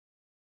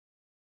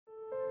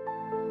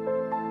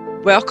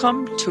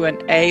Welcome to an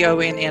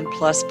AONN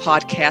Plus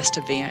podcast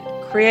event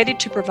created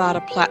to provide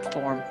a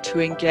platform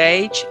to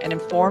engage and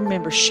inform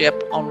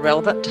membership on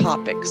relevant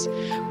topics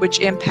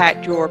which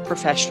impact your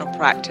professional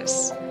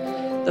practice.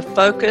 The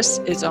focus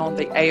is on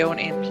the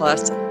AONN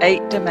Plus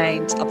 8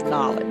 domains of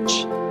knowledge.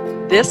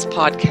 This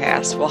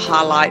podcast will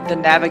highlight the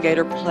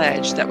Navigator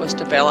Pledge that was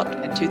developed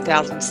in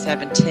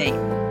 2017.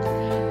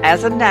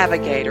 As a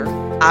navigator,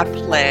 I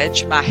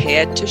pledge my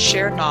head to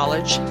share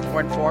knowledge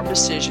for informed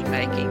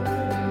decision-making,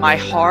 my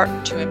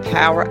heart to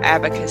empower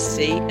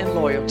advocacy and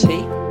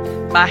loyalty,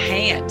 my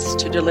hands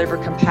to deliver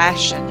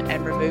compassion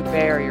and remove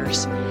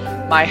barriers,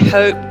 my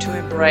hope to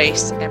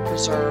embrace and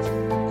preserve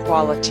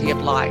quality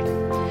of life.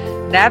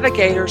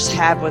 Navigators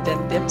have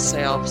within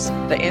themselves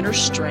the inner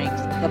strength,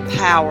 the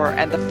power,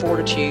 and the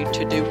fortitude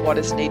to do what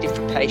is needed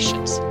for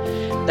patients.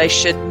 They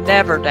should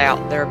never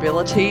doubt their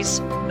abilities,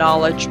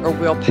 knowledge, or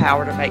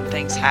willpower to make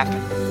things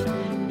happen.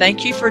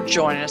 Thank you for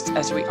joining us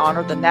as we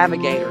honor the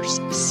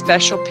navigators,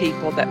 special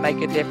people that make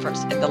a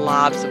difference in the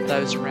lives of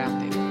those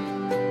around them.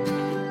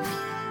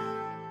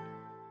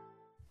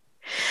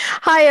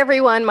 Hi,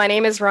 everyone. My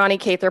name is Ronnie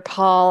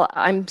Cather-Paul.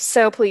 I'm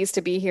so pleased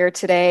to be here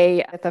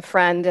today with a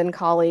friend and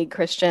colleague,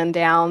 Christian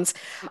Downs.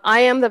 I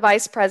am the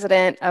Vice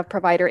President of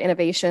Provider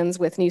Innovations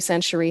with New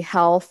Century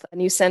Health.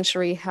 New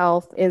Century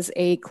Health is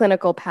a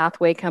clinical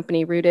pathway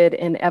company rooted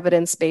in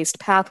evidence-based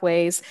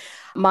pathways.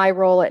 My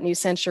role at New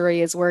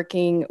Century is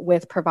working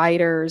with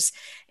providers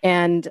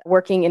and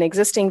working in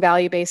existing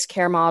value-based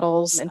care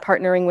models and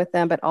partnering with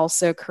them, but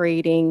also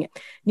creating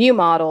new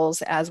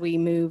models as we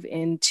move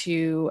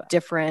into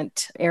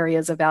different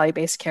areas of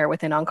value-based care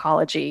within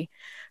oncology.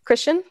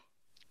 Christian?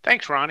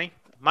 Thanks, Ronnie.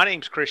 My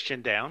name's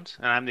Christian Downs,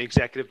 and I'm the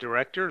Executive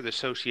Director of the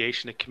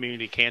Association of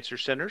Community Cancer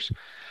Centers.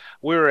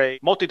 We're a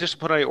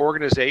multidisciplinary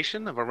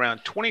organization of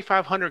around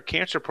 2,500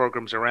 cancer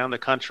programs around the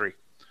country.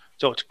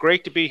 So it's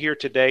great to be here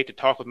today to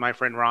talk with my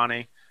friend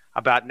Ronnie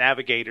about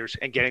navigators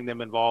and getting them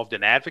involved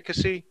in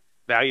advocacy,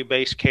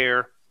 value-based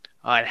care,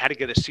 and how to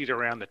get a seat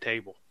around the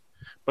table.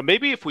 But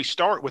maybe if we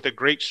start with a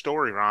great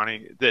story,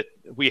 Ronnie, that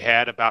we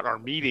had about our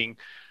meeting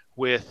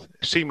with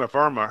Seema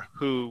Verma,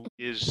 who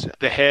is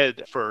the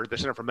head for the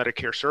Center for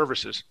Medicare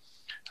Services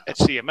at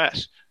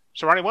CMS.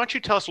 So Ronnie, why don't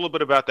you tell us a little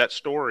bit about that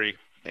story,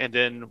 and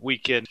then we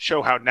can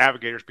show how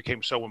navigators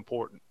became so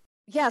important.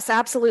 Yes,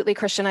 absolutely,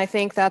 Christian. I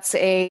think that's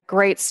a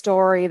great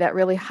story that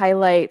really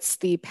highlights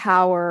the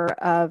power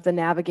of the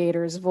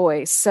navigator's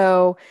voice.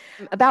 So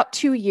about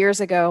 2 years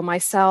ago,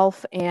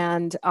 myself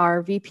and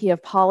our VP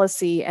of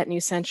Policy at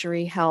New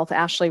Century Health,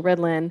 Ashley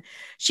Ridlin,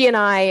 she and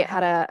I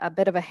had a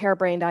bit of a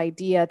harebrained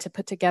idea to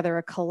put together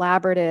a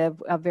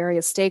collaborative of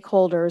various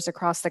stakeholders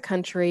across the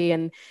country,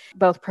 and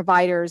both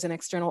providers and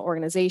external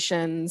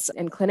organizations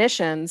and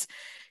clinicians,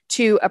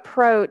 to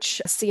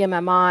approach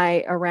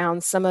CMMI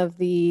around some of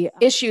the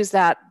issues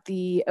that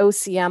the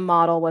OCM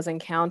model was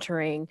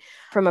encountering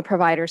from a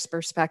provider's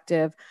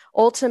perspective.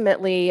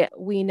 Ultimately,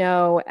 we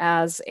know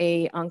as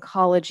a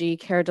oncology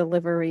care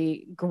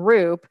delivery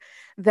group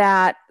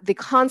that the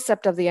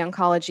concept of the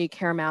oncology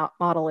care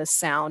model is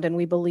sound, and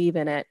we believe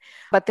in it.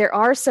 But there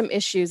are some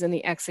issues in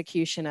the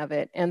execution of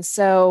it. And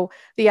so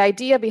the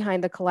idea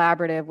behind the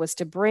collaborative was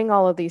to bring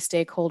all of these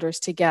stakeholders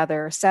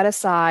together, set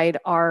aside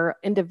our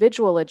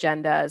individual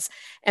agendas,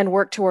 and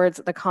work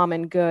towards the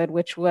common good,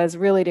 which was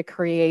really to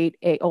create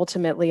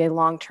ultimately a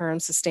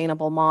long-term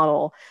sustainable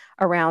model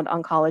around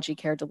oncology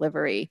care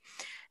delivery.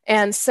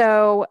 And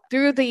so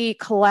through the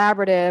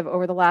collaborative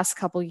over the last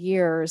couple of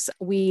years,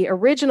 we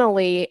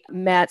originally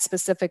met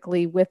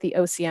specifically with the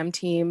OCM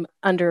team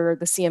under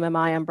the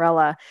CMMI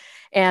umbrella.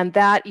 And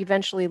that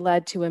eventually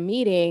led to a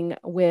meeting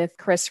with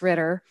Chris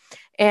Ritter.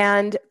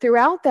 And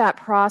throughout that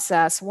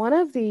process, one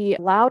of the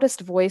loudest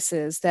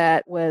voices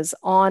that was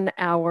on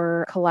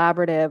our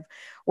collaborative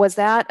was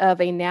that of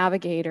a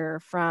navigator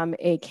from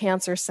a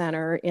cancer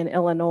center in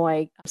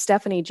Illinois,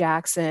 Stephanie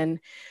Jackson,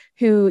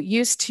 who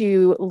used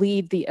to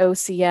lead the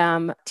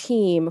OCM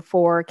team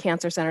for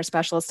Cancer Center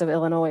Specialists of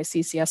Illinois,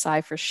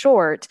 CCSI for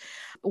short,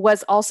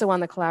 was also on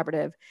the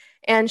collaborative.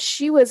 And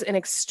she was an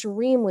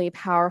extremely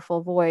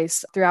powerful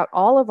voice throughout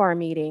all of our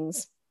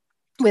meetings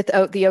with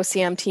the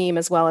OCM team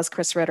as well as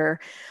Chris Ritter.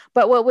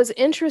 But what was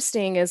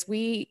interesting is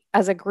we,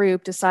 as a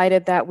group,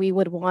 decided that we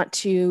would want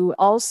to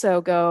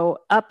also go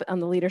up on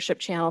the leadership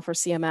channel for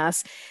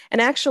CMS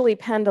and actually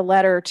penned a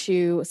letter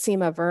to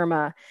Seema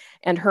Verma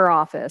and her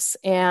office.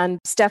 And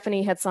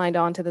Stephanie had signed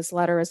on to this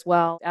letter as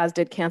well, as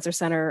did Cancer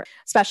Center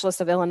Specialists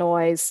of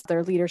Illinois,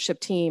 their leadership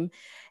team.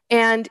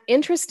 And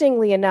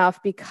interestingly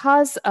enough,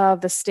 because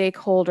of the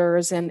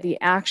stakeholders and the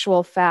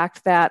actual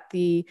fact that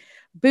the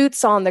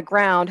boots on the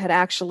ground had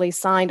actually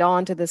signed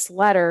on to this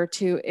letter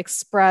to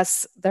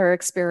express their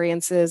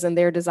experiences and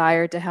their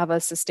desire to have a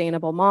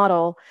sustainable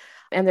model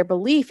and their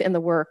belief in the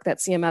work that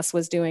CMS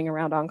was doing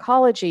around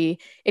oncology,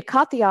 it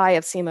caught the eye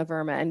of Seema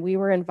Verma, and we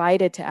were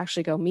invited to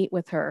actually go meet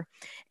with her.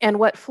 And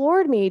what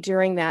floored me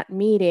during that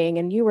meeting,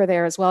 and you were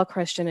there as well,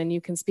 Christian, and you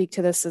can speak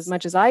to this as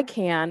much as I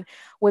can,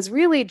 was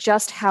really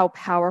just how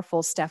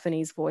powerful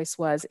Stephanie's voice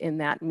was in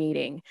that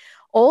meeting.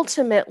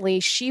 Ultimately,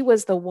 she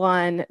was the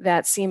one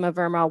that Seema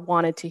Verma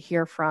wanted to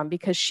hear from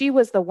because she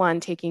was the one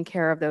taking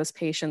care of those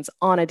patients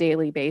on a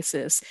daily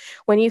basis.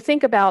 When you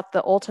think about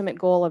the ultimate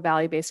goal of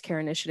value-based care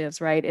initiatives,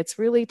 right, it's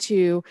really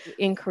to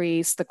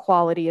increase the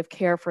quality of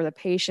care for the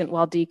patient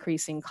while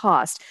decreasing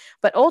cost.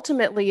 But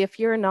ultimately, if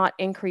you're not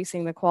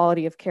increasing the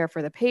quality of care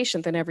for the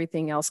patient, then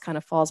everything else kind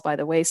of falls by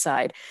the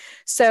wayside.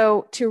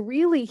 So to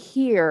really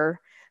hear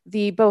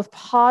the both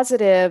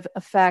positive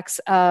effects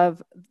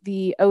of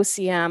the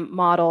OCM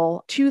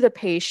model to the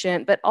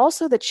patient, but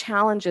also the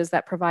challenges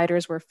that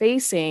providers were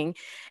facing,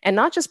 and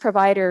not just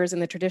providers in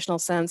the traditional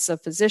sense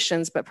of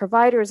physicians, but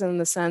providers in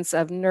the sense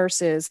of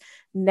nurses,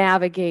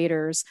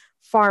 navigators,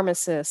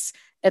 pharmacists,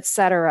 et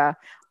cetera.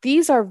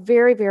 These are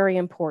very, very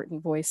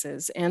important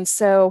voices. And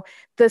so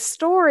the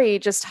story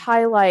just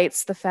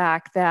highlights the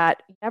fact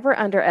that never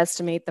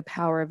underestimate the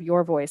power of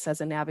your voice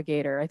as a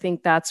navigator. I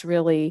think that's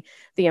really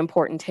the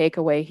important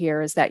takeaway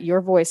here, is that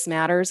your voice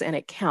matters and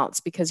it counts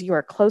because you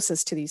are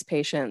closest to these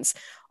patients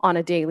on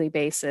a daily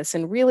basis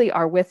and really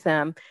are with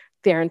them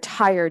their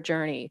entire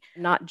journey,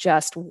 not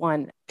just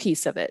one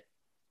piece of it.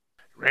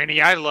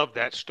 Randy, I love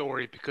that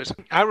story because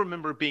I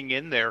remember being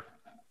in there,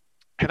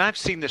 and I've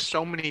seen this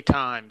so many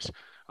times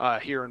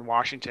here in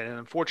Washington. And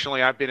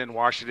unfortunately, I've been in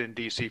Washington,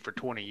 D.C. for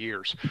 20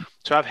 years.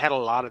 So I've had a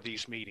lot of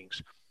these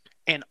meetings.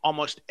 And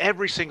almost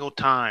every single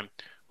time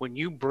when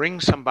you bring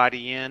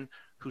somebody in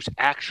who's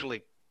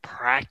actually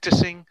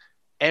practicing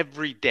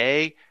every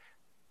day,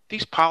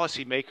 these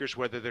policymakers,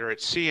 whether they're at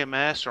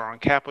CMS or on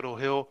Capitol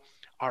Hill,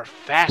 are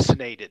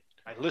fascinated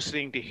by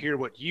listening to hear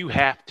what you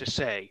have to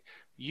say.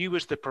 You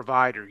as the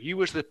provider,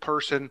 you as the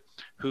person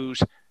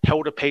who's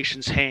held a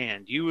patient's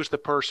hand, you as the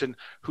person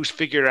who's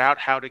figured out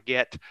how to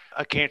get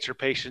a cancer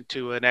patient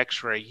to an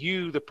x-ray,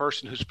 you the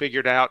person who's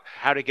figured out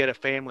how to get a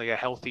family a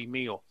healthy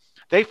meal.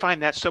 They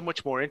find that so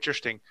much more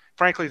interesting,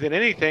 frankly, than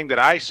anything that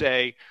I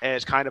say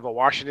as kind of a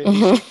Washington,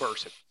 D.C.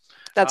 person.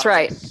 That's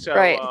right. So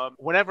right.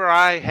 Whenever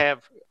I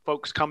have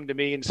folks come to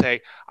me and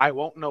say, I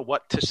won't know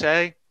what to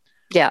say,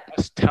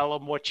 just tell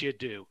them what you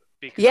do.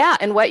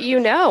 And what you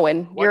know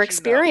and your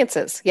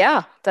experiences.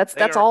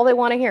 That's all they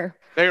want to hear.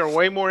 They are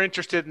way more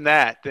interested in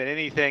that than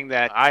anything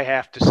that I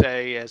have to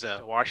say as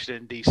a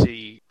Washington,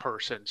 D.C.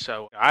 person.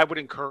 So I would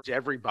encourage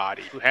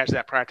everybody who has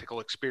that practical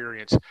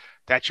experience,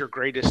 that's your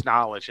greatest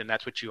knowledge, and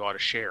that's what you ought to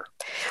share.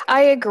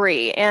 I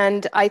agree.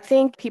 And I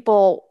think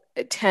people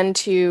tend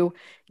to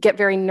get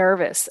very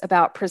nervous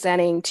about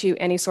presenting to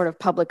any sort of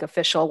public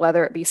official,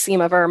 whether it be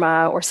Seema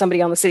Verma or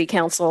somebody on the city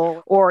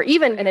council or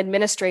even an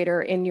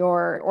administrator in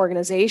your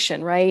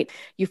organization, right?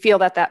 You feel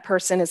that that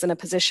person is in a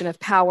position of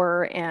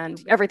power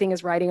and everything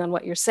is riding on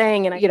what you're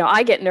saying. And,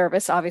 I get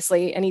nervous,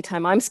 obviously,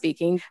 anytime I'm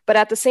speaking. But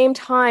at the same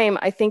time,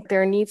 I think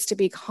there needs to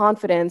be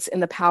confidence in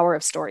the power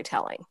of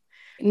storytelling.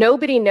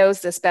 Nobody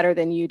knows this better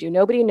than you do.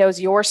 Nobody knows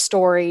your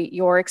story,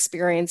 your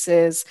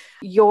experiences,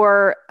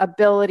 your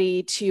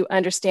ability to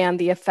understand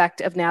the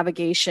effect of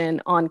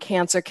navigation on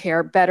cancer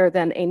care better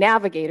than a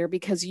navigator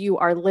because you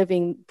are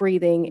living,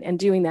 breathing, and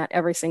doing that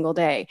every single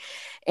day.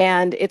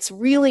 And it's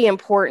really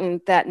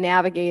important that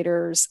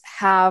navigators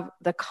have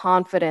the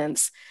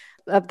confidence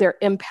of their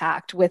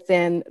impact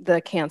within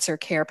the cancer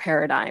care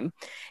paradigm.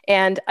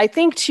 And I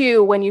think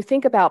too, when you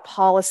think about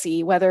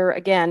policy, whether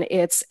again,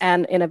 it's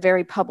in a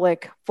very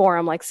public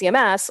forum like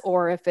CMS,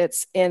 or if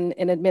it's in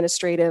an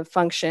administrative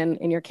function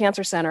in your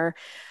cancer center,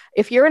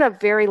 if you're in a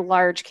very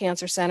large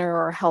cancer center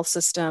or health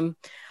system,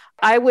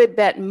 I would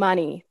bet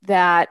money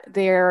that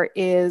there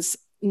is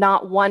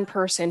not one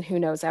person who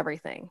knows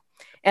everything.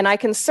 And I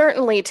can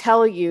certainly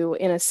tell you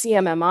in a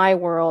CMMI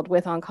world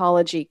with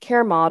oncology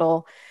care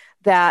model,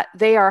 that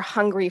they are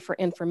hungry for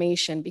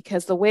information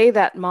because the way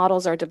that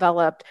models are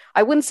developed,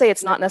 I wouldn't say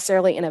it's not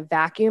necessarily in a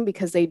vacuum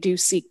because they do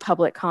seek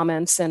public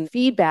comments and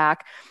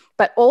feedback,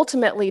 but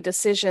ultimately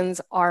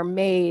decisions are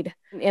made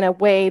in a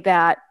way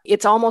that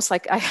it's almost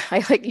like,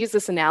 I like use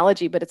this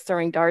analogy, but it's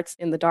throwing darts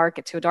in the dark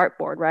to a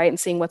dartboard, right? And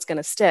seeing what's going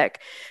to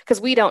stick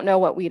because we don't know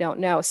what we don't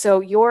know.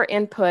 So your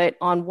input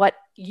on what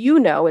you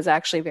know is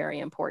actually very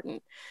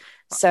important.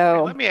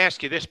 So let me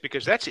ask you this,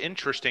 because that's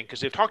interesting, because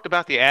they've talked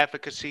about the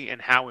advocacy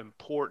and how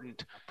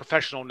important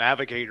professional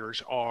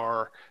navigators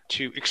are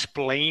to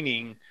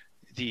explaining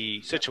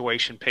the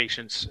situation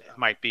patients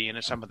might be in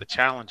and some of the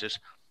challenges.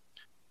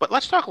 But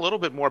let's talk a little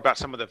bit more about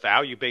some of the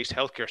value-based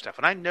healthcare stuff.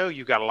 And I know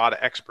you've got a lot of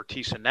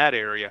expertise in that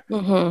area.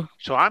 Mm-hmm.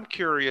 So I'm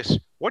curious,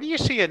 what do you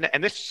see and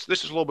this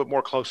is a little bit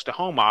more close to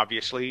home,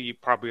 obviously, you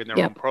probably in their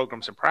own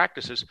programs and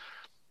practices.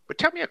 But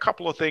tell me a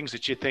couple of things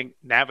that you think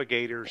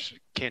navigators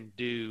can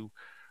do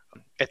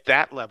at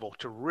that level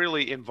to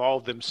really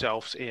involve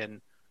themselves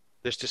in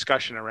this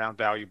discussion around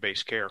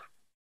value-based care.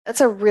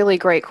 That's a really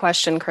great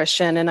question,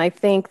 Christian. And I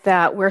think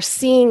that we're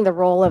seeing the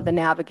role of the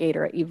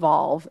navigator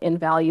evolve in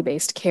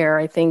value-based care.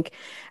 I think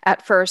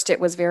at first it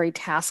was very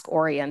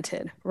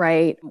task-oriented,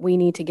 right? We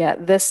need to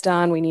get this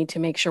done. We need to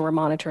make sure we're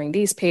monitoring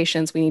these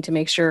patients. We need to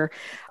make sure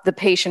the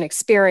patient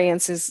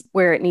experience is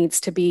where it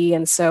needs to be.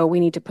 And so we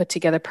need to put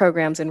together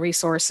programs and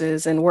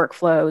resources and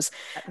workflows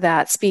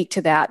that speak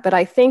to that. But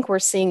I think we're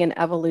seeing an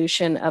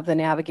evolution of the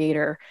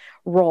navigator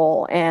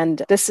role.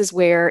 And this is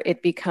where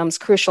it becomes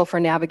crucial for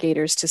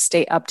navigators to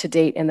stay up to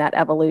date in that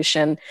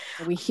evolution.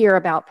 We hear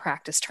about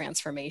practice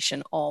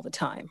transformation all the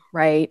time,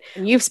 right?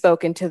 And you've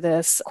spoken to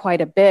this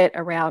quite a bit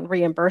around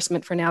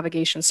reimbursement for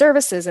navigation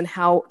services and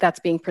how that's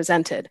being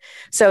presented.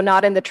 So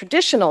not in the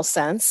traditional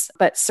sense,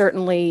 but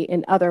certainly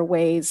in other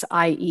ways,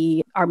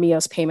 i.e. our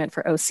MEOS payment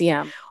for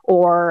OCM,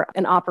 or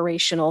an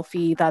operational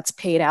fee that's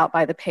paid out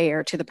by the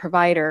payer to the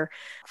provider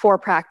for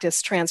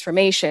practice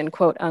transformation,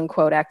 quote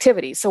unquote,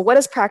 activities. So what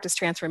does practice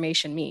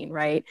transformation mean,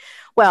 right?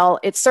 Well,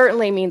 it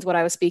certainly means what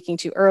I was speaking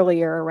to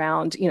earlier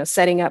around,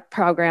 setting up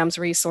programs,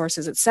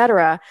 resources, et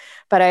cetera.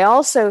 But I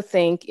also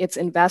think it's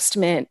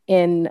investment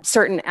in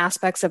certain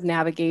aspects of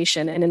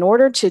navigation. And in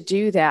order to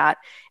do that,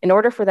 in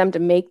order for them to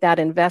make that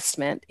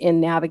investment in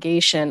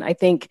navigation, I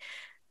think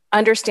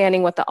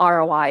understanding what the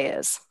ROI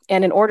is.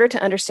 And in order to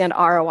understand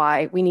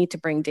ROI, we need to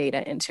bring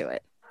data into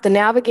it. The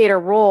navigator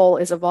role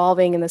is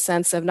evolving in the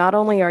sense of not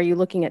only are you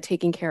looking at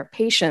taking care of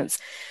patients,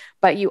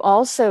 but you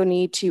also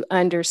need to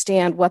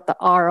understand what the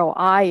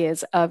ROI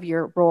is of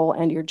your role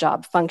and your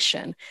job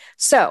function.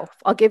 So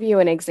I'll give you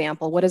an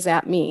example. What does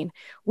that mean?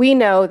 We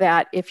know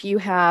that if you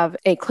have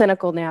a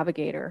clinical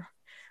navigator,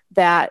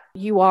 that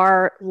you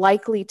are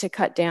likely to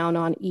cut down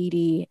on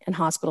ED and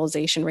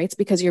hospitalization rates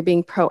because you're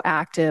being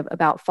proactive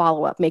about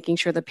follow-up, making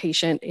sure the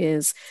patient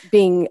is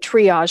being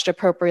triaged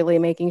appropriately,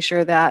 making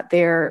sure that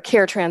their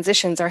care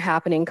transitions are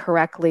happening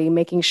correctly,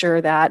 making sure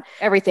that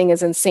everything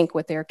is in sync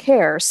with their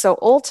care. So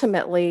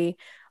ultimately,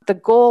 the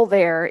goal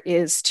there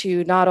is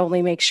to not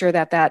only make sure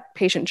that that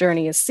patient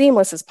journey is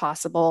seamless as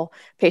possible,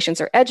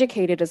 patients are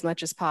educated as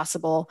much as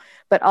possible,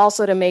 but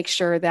also to make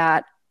sure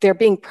that they're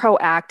being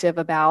proactive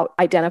about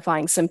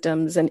identifying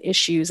symptoms and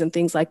issues and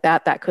things like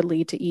that that could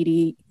lead to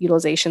ED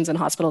utilizations and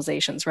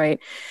hospitalizations, right?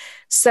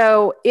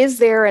 So is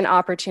there an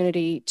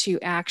opportunity to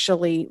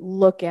actually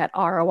look at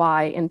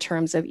ROI in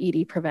terms of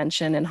ED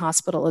prevention and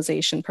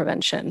hospitalization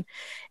prevention?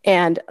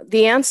 And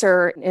the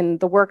answer in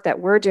the work that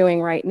we're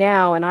doing right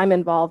now, and I'm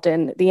involved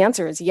in, the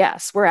answer is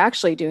yes. We're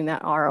actually doing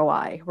that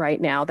ROI right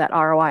now, that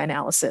ROI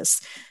analysis.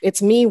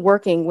 It's me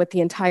working with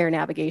the entire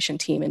navigation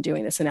team and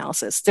doing this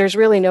analysis. There's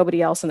really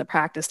nobody else in the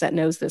practice that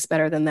knows this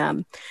better than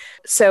them.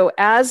 So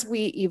as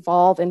we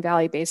evolve in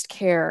value-based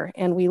care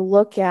and we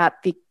look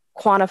at the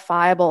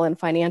quantifiable and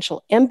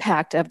financial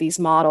impact of these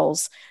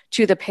models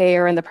to the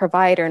payer and the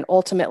provider, and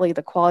ultimately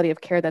the quality of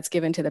care that's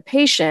given to the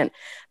patient,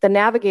 the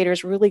navigator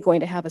is really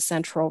going to have a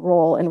central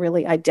role in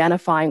really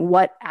identifying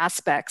what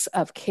aspects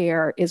of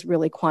care is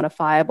really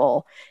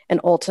quantifiable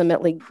and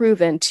ultimately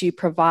proven to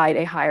provide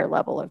a higher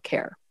level of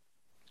care.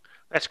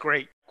 That's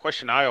great.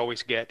 Question I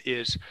always get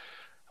is,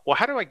 well,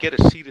 how do I get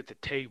a seat at the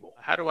table?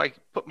 How do I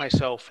put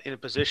myself in a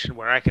position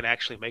where I can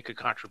actually make a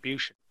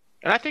contribution?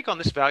 And I think on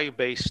this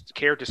value-based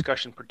care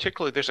discussion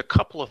particularly, there's a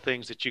couple of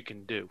things that you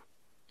can do.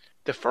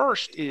 The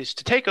first is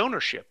to take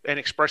ownership and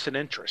express an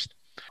interest.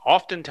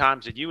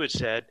 Oftentimes, as you had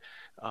said,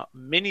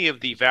 many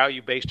of the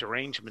value-based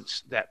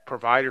arrangements that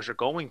providers are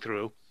going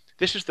through,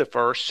 this is the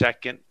first,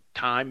 second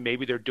time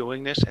maybe they're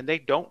doing this, and they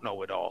don't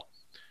know it all.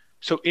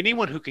 So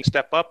anyone who can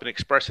step up and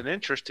express an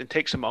interest and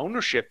take some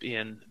ownership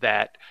in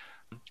that,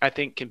 I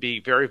think can be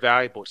very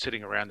valuable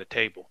sitting around the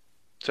table.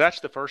 So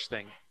that's the first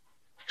thing,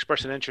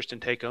 express an interest and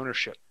take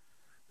ownership.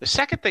 The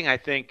second thing I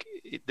think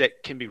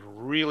that can be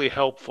really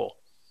helpful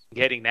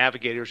getting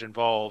navigators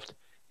involved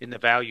in the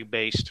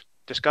value-based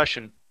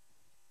discussion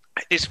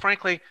is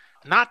frankly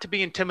not to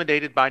be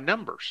intimidated by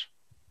numbers.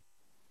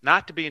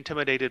 Not to be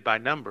intimidated by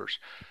numbers,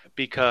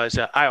 because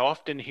I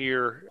often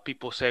hear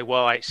people say,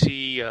 well, I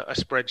see a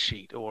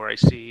spreadsheet or I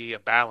see a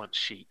balance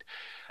sheet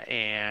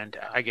and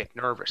I get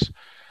nervous.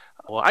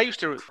 Well, I used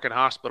to work in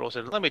hospitals,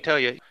 and let me tell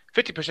you,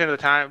 50% of the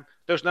time,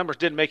 those numbers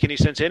didn't make any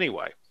sense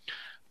anyway.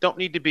 Don't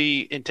need to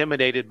be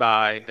intimidated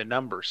by the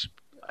numbers.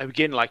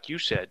 Again, like you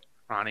said,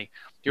 Ronnie,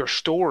 your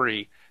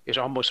story is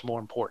almost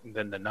more important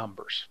than the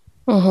numbers.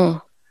 Mm-hmm.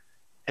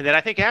 And then I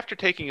think after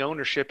taking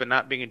ownership and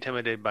not being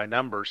intimidated by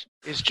numbers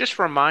is just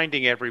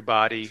reminding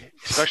everybody,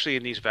 especially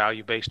in these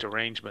value-based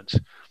arrangements,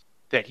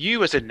 that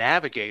you as a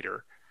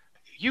navigator,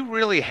 you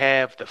really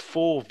have the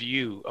full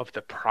view of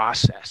the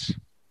process.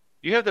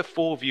 You have the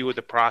full view of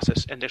the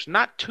process, and there's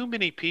not too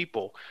many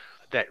people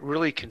that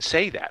really can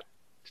say that.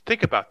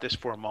 Think about this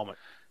for a moment.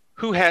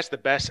 Who has the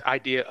best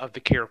idea of the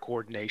care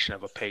coordination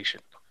of a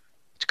patient?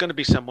 It's going to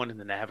be someone in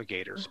the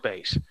navigator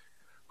space.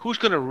 Who's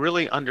going to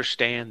really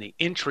understand the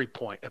entry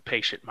point a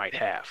patient might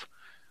have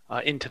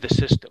into the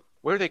system?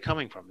 Where are they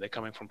coming from? Are they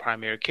coming from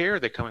primary care? Are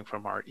they coming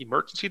from our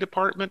emergency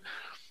department?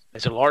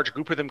 Is a large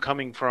group of them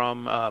coming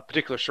from a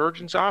particular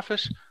surgeon's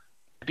office?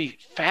 It'd be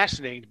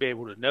fascinating to be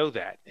able to know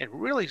that. And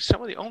really,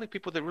 some of the only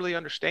people that really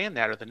understand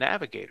that are the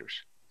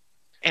navigators.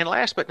 And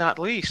last but not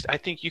least, I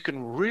think you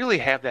can really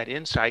have that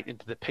insight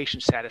into the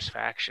patient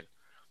satisfaction.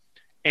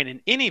 And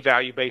in any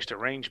value-based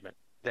arrangement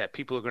that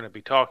people are going to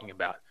be talking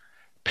about,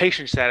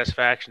 patient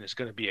satisfaction is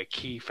going to be a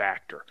key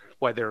factor,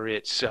 whether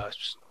it's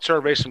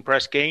surveys from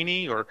Press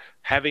Ganey or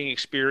having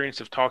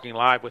experience of talking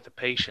live with a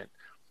patient.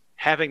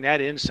 Having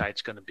that insight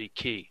is going to be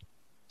key.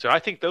 So I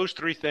think those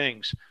three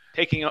things,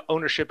 taking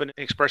ownership and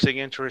expressing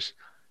interest,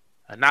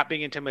 not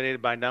being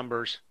intimidated by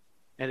numbers,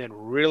 and then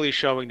really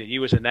showing that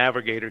you as a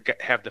navigator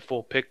have the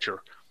full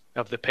picture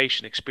of the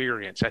patient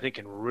experience, I think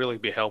can really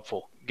be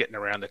helpful getting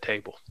around the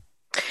table.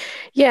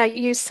 Yeah,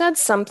 you said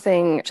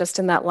something just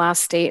in that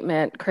last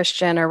statement,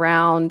 Christian,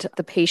 around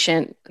the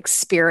patient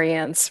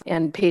experience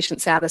and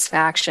patient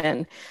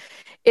satisfaction.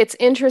 It's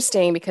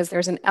interesting because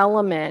there's an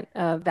element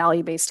of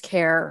value-based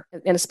care,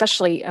 and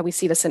especially we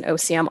see this in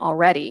OCM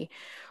already,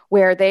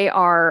 where they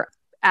are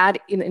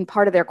in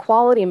part of their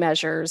quality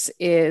measures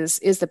is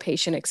the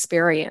patient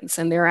experience,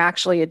 and they're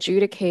actually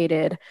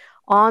adjudicated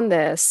on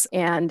this,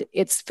 and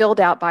it's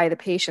filled out by the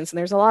patients. And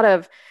there's a lot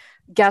of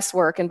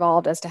guesswork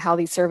involved as to how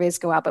these surveys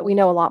go out, but we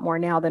know a lot more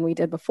now than we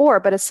did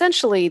before. But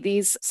essentially,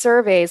 these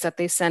surveys that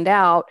they send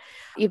out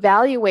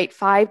evaluate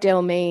 5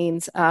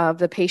 domains of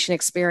the patient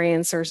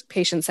experience or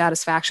patient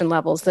satisfaction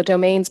levels, the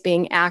domains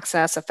being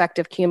access,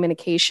 effective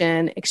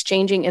communication,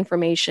 exchanging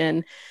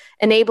information,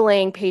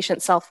 enabling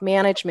patient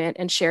self-management,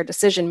 and shared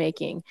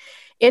decision-making.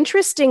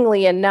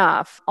 Interestingly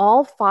enough,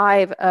 all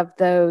 5 of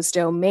those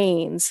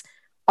domains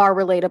are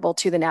relatable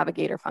to the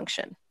navigator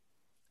function.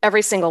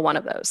 Every single one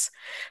of those.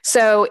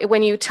 So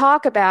when you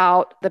talk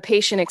about the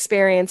patient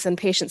experience and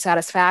patient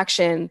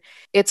satisfaction,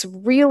 it's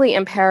really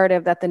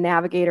imperative that the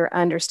navigator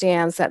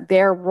understands that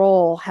their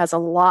role has a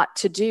lot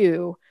to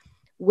do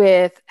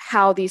with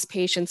how these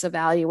patients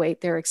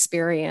evaluate their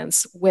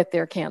experience with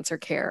their cancer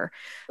care.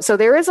 So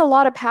there is a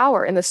lot of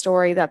power in the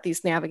story that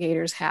these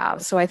navigators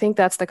have. So I think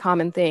that's the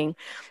common thing.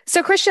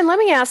 So Christian, let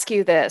me ask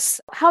you this.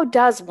 How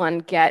does one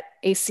get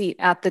a seat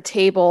at the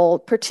table,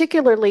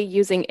 particularly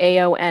using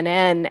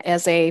AONN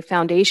as a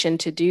foundation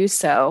to do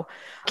so?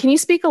 Can you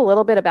speak a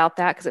little bit about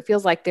that? Because it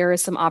feels like there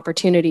is some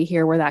opportunity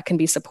here where that can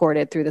be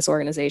supported through this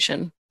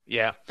organization.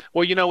 Yeah.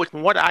 Well,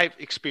 what I've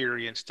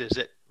experienced is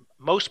that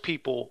most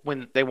people,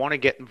 when they want to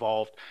get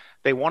involved,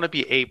 they want to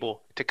be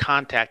able to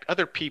contact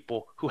other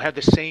people who have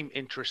the same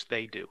interests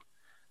they do.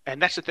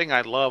 And that's the thing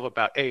I love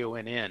about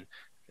AONN.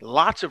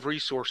 Lots of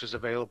resources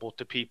available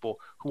to people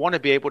who want to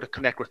be able to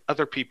connect with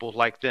other people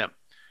like them.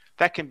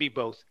 That can be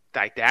both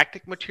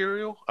didactic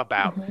material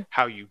about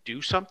how you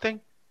do something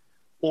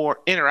or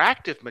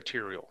interactive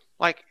material,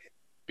 like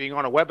being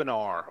on a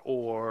webinar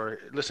or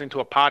listening to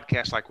a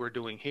podcast like we're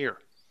doing here.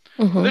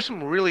 So there's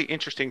some really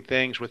interesting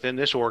things within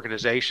this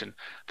organization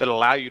that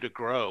allow you to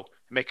grow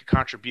and make a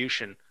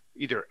contribution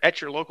either at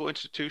your local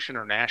institution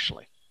or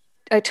nationally.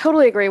 I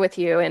totally agree with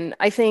you. And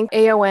I think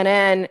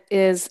AONN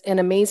is an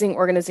amazing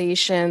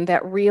organization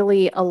that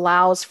really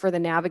allows for the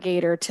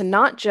navigator to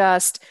not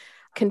just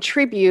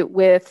contribute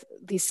with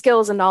the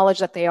skills and knowledge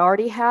that they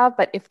already have,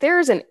 but if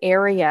there's an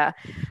area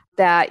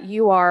that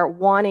you are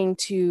wanting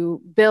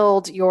to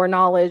build your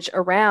knowledge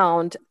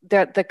around,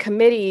 the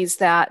committees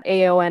that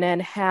AONN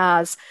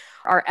has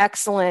are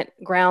excellent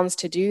grounds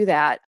to do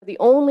that. The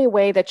only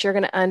way that you're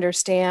going to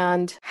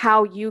understand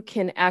how you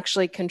can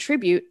actually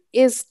contribute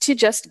is to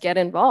just get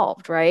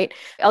involved, right?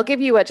 I'll give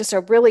you just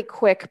a really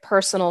quick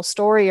personal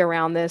story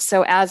around this.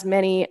 So as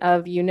many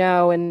of you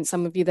know, and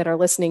some of you that are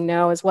listening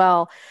know as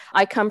well,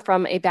 I come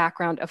from a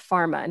background of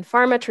pharma, and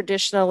pharma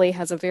traditionally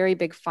has a very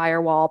big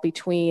firewall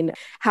between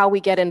how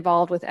we get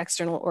involved with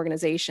external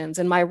organizations.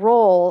 And my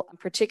role,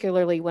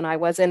 particularly when I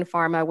was in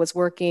pharma, was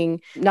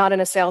working not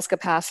in a sales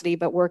capacity,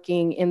 but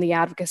working in the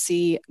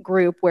advocacy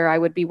group where I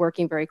would be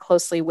working very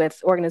closely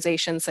with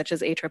organizations such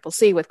as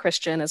ACCC with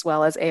Christian as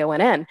well as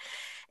AONN.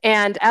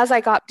 And as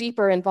I got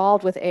deeper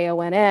involved with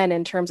AONN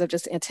in terms of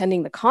just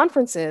attending the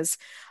conferences,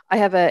 I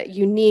have a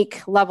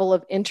unique level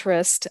of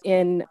interest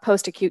in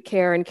post-acute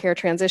care and care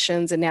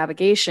transitions and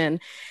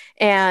navigation.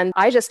 And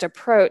I just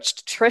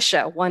approached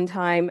Tricia one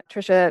time,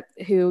 Tricia,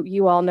 who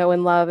you all know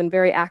and love and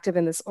very active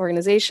in this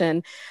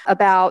organization,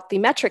 about the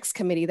metrics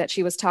committee that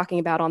she was talking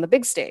about on the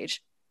big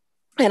stage.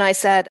 And I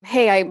said,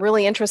 hey, I'm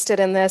really interested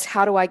in this.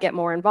 How do I get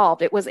more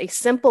involved? It was a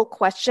simple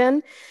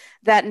question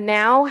that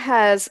now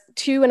has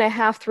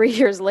 2.5, 3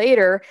 years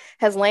later,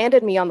 has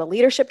landed me on the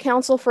leadership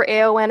council for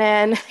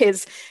AONN,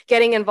 is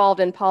getting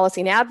involved in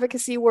policy and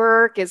advocacy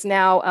work, is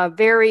now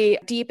very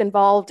deep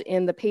involved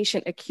in the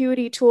patient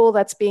acuity tool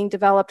that's being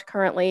developed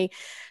currently.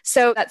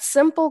 So that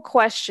simple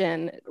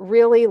question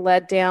really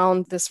led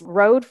down this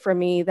road for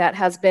me that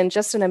has been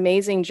just an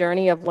amazing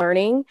journey of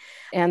learning.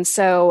 And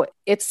so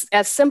it's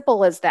as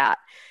simple as that.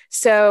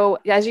 So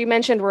as you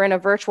mentioned, we're in a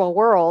virtual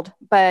world,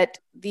 but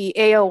the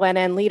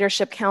AONN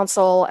Leadership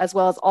Council, as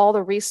well as all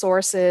the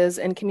resources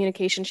and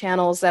communication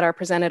channels that are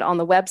presented on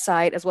the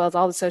website, as well as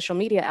all the social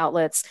media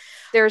outlets,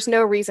 there's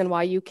no reason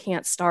why you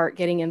can't start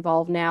getting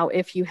involved now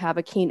if you have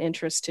a keen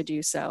interest to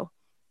do so.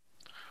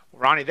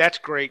 Ronnie, that's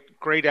great.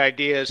 Great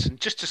ideas. And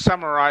just to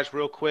summarize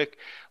real quick,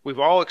 we've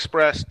all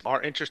expressed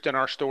our interest in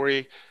our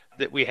story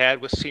that we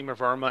had with Seema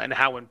Verma and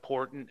how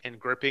important and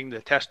gripping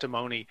the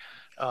testimony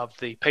of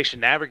the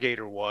patient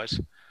navigator was.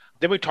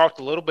 Then we talked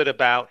a little bit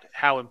about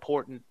how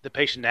important the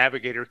patient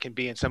navigator can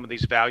be in some of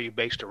these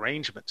value-based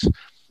arrangements.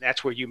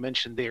 That's where you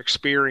mentioned their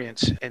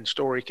experience and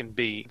story can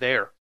be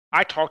there.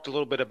 I talked a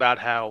little bit about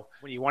how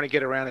when you want to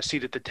get around a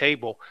seat at the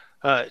table,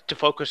 to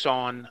focus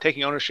on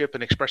taking ownership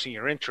and expressing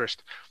your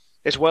interest,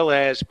 as well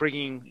as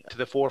bringing to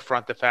the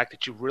forefront the fact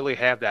that you really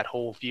have that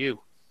whole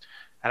view.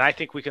 And I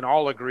think we can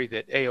all agree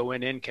that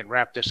AONN can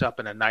wrap this up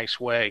in a nice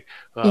way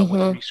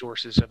with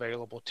resources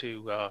available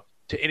to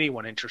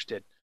anyone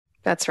interested.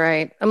 That's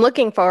right. I'm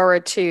looking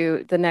forward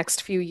to the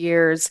next few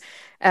years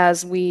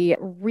as we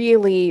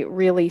really,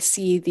 really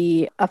see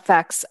the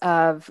effects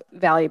of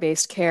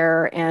value-based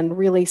care and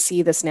really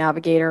see this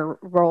navigator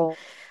role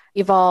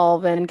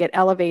evolve and get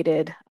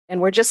elevated.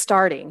 And we're just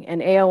starting,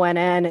 and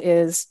AONN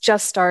is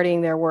just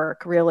starting their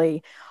work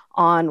really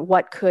on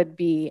what could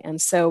be.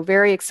 And so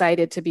very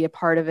excited to be a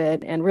part of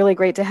it, and really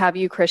great to have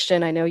you,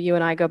 Christian. I know you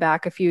and I go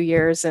back a few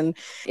years, and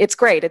it's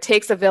great. It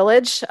takes a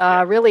village,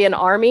 really an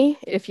army,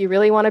 if you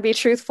really want to be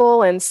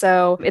truthful. And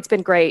so it's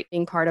been great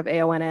being part of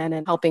AONN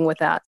and helping with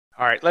that.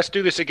 All right, let's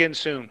do this again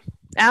soon.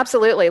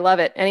 Absolutely. Love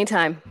it.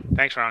 Anytime.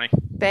 Thanks, Ronnie.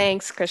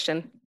 Thanks,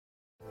 Christian.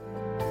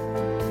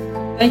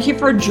 Thank you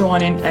for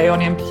joining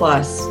AONN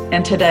Plus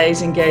and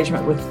today's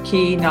engagement with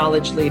key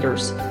knowledge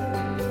leaders.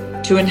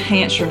 To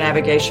enhance your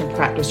navigation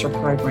practice or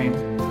program,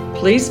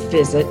 please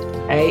visit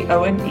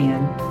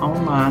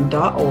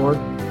aonnonline.org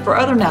for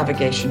other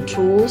navigation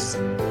tools,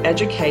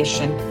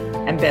 education,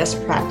 and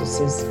best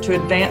practices to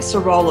advance the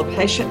role of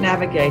patient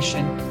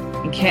navigation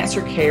in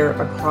cancer care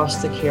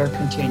across the care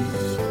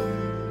continuum.